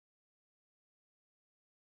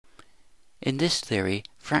In this theory,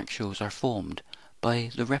 fractals are formed by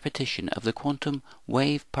the repetition of the quantum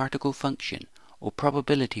wave-particle function or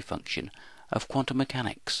probability function of quantum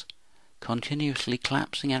mechanics, continuously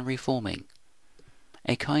collapsing and reforming,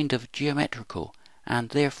 a kind of geometrical and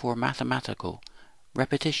therefore mathematical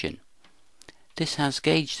repetition. This has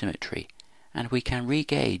gauge symmetry, and we can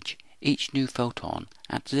regauge each new photon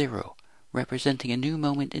at zero, representing a new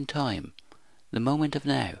moment in time, the moment of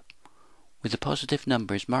now, with the positive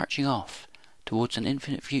numbers marching off towards an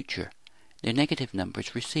infinite future, their negative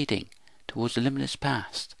numbers receding towards the limitless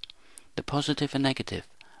past, the positive and negative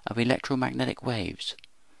of electromagnetic waves.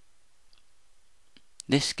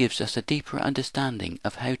 This gives us a deeper understanding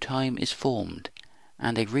of how time is formed,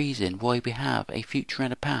 and a reason why we have a future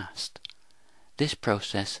and a past. This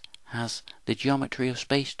process has the geometry of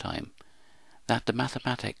spacetime that the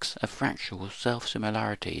mathematics of fractal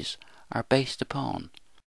self-similarities are based upon.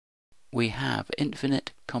 We have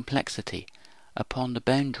infinite complexity upon the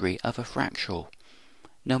boundary of a fractal.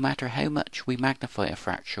 No matter how much we magnify a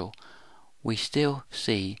fractal, we still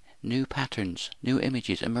see new patterns, new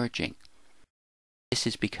images emerging. This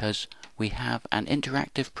is because we have an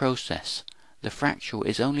interactive process. The fractal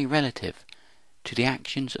is only relative to the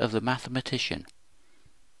actions of the mathematician.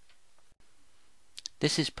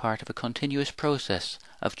 This is part of a continuous process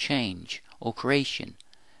of change or creation.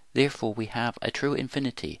 Therefore we have a true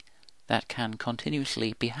infinity that can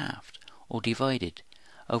continuously be halved or divided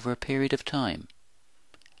over a period of time.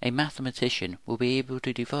 A mathematician will be able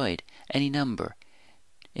to divide any number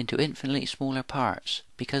into infinitely smaller parts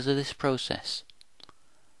because of this process.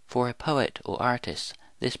 For a poet or artist,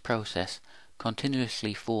 this process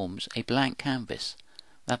continuously forms a blank canvas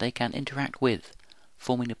that they can interact with,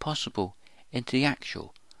 forming the possible into the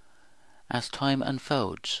actual as time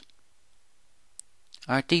unfolds.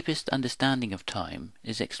 Our deepest understanding of time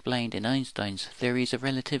is explained in Einstein's theories of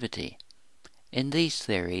relativity. In these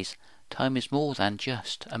theories, time is more than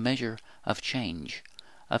just a measure of change,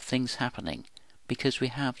 of things happening, because we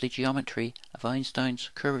have the geometry of Einstein's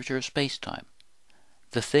curvature of spacetime.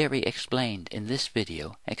 The theory explained in this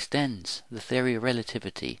video extends the theory of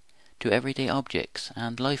relativity to everyday objects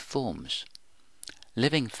and life forms.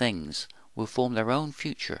 Living things will form their own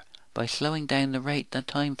future by slowing down the rate that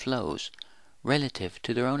time flows relative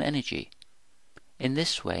to their own energy. In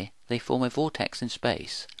this way, they form a vortex in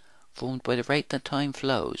space, formed by the rate that time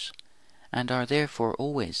flows, and are therefore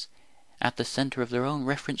always at the center of their own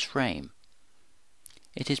reference frame.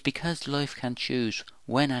 It is because life can choose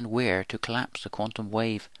when and where to collapse the quantum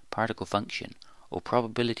wave particle function or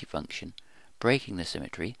probability function, breaking the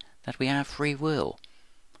symmetry, that we have free will.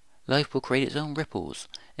 Life will create its own ripples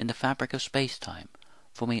in the fabric of space-time,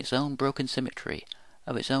 forming its own broken symmetry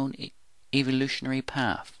of its own evolutionary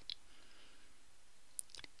path.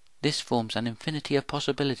 This forms an infinity of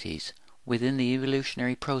possibilities within the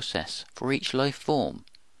evolutionary process for each life form.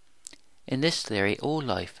 In this theory, all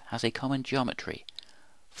life has a common geometry,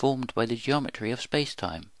 formed by the geometry of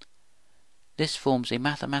spacetime. This forms a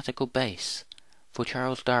mathematical base for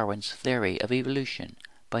Charles Darwin's theory of evolution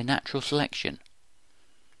by natural selection.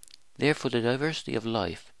 Therefore, the diversity of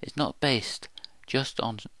life is not based just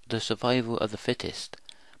on the survival of the fittest,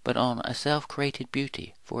 but on a self-created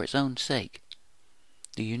beauty for its own sake.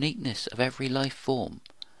 The uniqueness of every life form,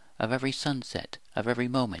 of every sunset, of every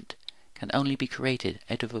moment, can only be created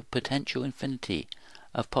out of a potential infinity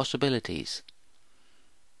of possibilities.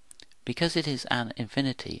 Because it is an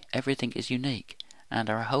infinity, everything is unique, and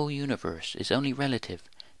our whole universe is only relative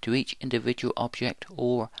to each individual object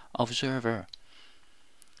or observer.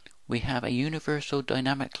 We have a universal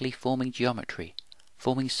dynamically forming geometry,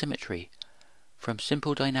 forming symmetry from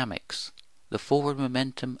simple dynamics. The forward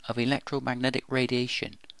momentum of electromagnetic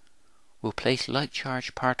radiation will place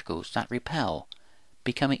like-charged particles that repel,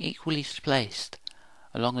 becoming equally placed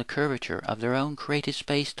along the curvature of their own created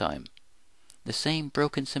space-time. The same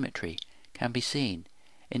broken symmetry can be seen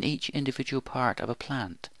in each individual part of a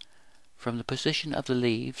plant, from the position of the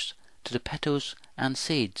leaves to the petals and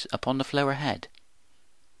seeds upon the flower head.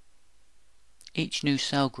 Each new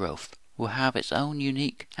cell growth will have its own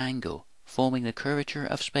unique angle, forming the curvature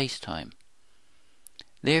of space-time.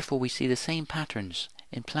 Therefore we see the same patterns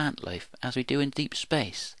in plant life as we do in deep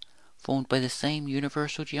space, formed by the same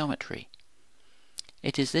universal geometry.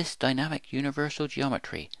 It is this dynamic universal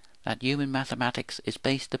geometry that human mathematics is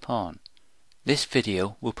based upon. This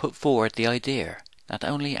video will put forward the idea that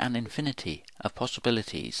only an infinity of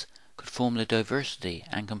possibilities could form the diversity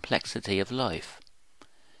and complexity of life.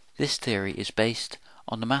 This theory is based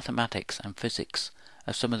on the mathematics and physics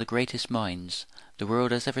of some of the greatest minds the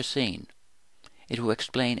world has ever seen. It will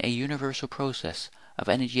explain a universal process of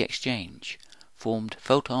energy exchange, formed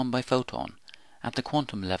photon by photon at the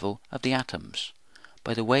quantum level of the atoms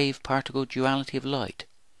by the wave-particle duality of light.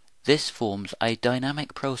 This forms a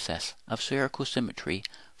dynamic process of spherical symmetry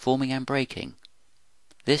forming and breaking.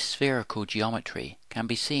 This spherical geometry can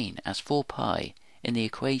be seen as 4 pi in the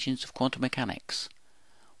equations of quantum mechanics.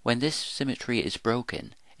 When this symmetry is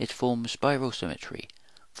broken, it forms spiral symmetry,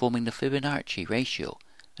 forming the Fibonacci ratio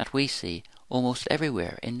that we see almost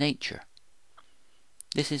everywhere in nature.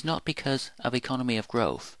 This is not because of economy of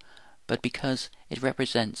growth, but because it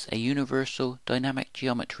represents a universal dynamic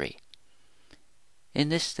geometry. In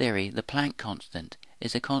this theory, the Planck constant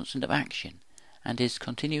is a constant of action and is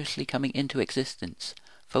continuously coming into existence,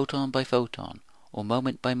 photon by photon, or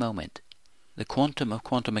moment by moment. The quantum of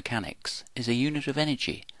quantum mechanics is a unit of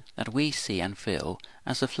energy that we see and feel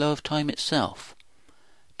as the flow of time itself.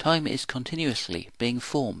 Time is continuously being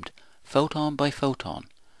formed, photon by photon,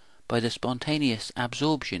 by the spontaneous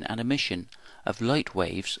absorption and emission of light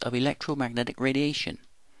waves of electromagnetic radiation,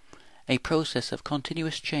 a process of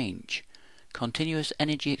continuous change, continuous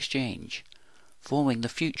energy exchange, forming the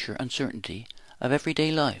future uncertainty of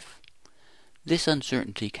everyday life. This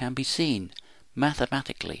uncertainty can be seen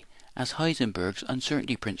mathematically as Heisenberg's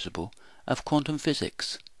uncertainty principle of quantum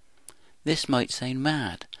physics. This might sound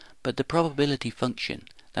mad, but the probability function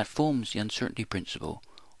that forms the uncertainty principle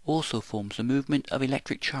also forms the movement of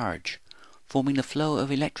electric charge, forming the flow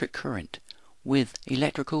of electric current with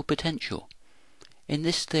electrical potential. In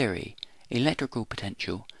this theory, electrical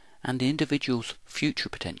potential and the individual's future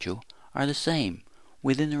potential are the same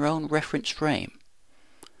within their own reference frame.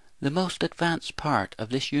 The most advanced part of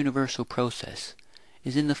this universal process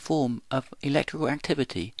is in the form of electrical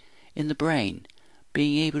activity in the brain,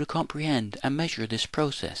 being able to comprehend and measure this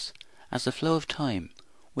process as the flow of time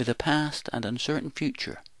with a past and uncertain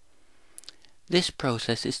future. This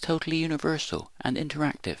process is totally universal and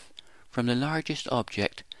interactive, from the largest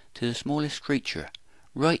object to the smallest creature,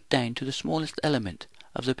 right down to the smallest element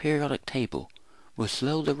of the periodic table, will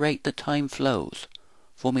slow the rate that time flows,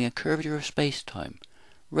 forming a curvature of space-time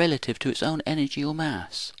relative to its own energy or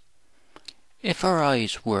mass. If our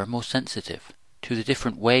eyes were more sensitive to the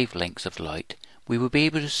different wavelengths of light, we would be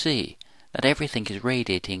able to see that everything is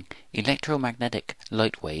radiating electromagnetic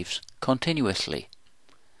light waves continuously.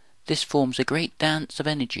 This forms a great dance of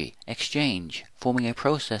energy exchange, forming a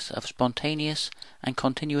process of spontaneous and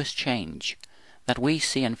continuous change that we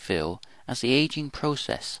see and feel as the aging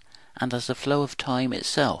process and as the flow of time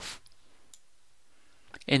itself.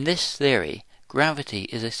 In this theory, gravity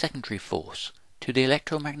is a secondary force to the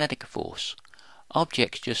electromagnetic force.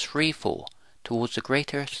 Objects just free fall towards the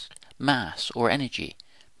greatest mass or energy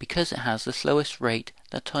because it has the slowest rate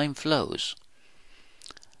that time flows.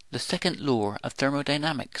 The second law of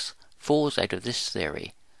thermodynamics falls out of this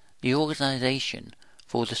theory. The organization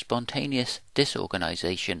for the spontaneous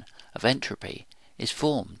disorganization of entropy is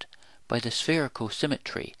formed by the spherical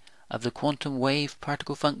symmetry of the quantum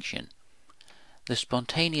wave-particle function. The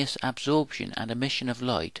spontaneous absorption and emission of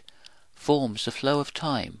light forms the flow of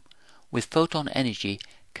time, with photon energy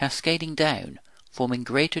cascading down, forming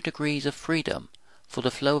greater degrees of freedom for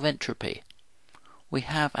the flow of entropy. We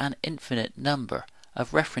have an infinite number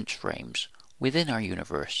of reference frames within our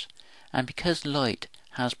universe, and because light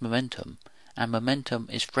has momentum, and momentum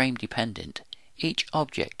is frame dependent, each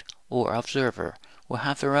object or observer will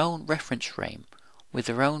have their own reference frame with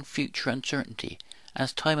their own future uncertainty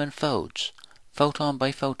as time unfolds, photon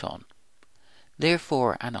by photon.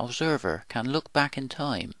 Therefore an observer can look back in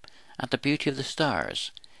time at the beauty of the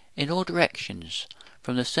stars in all directions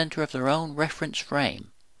from the center of their own reference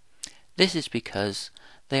frame. This is because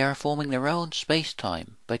they are forming their own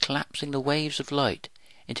space-time by collapsing the waves of light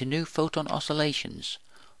into new photon oscillations,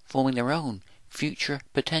 forming their own future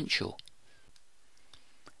potential.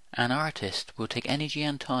 An artist will take energy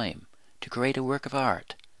and time to create a work of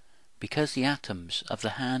art, because the atoms of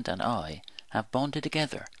the hand and eye have bonded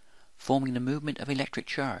together, forming the movement of electric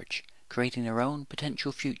charge, creating their own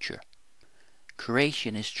potential future.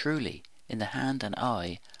 Creation is truly in the hand and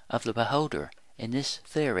eye of the beholder in this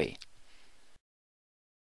theory.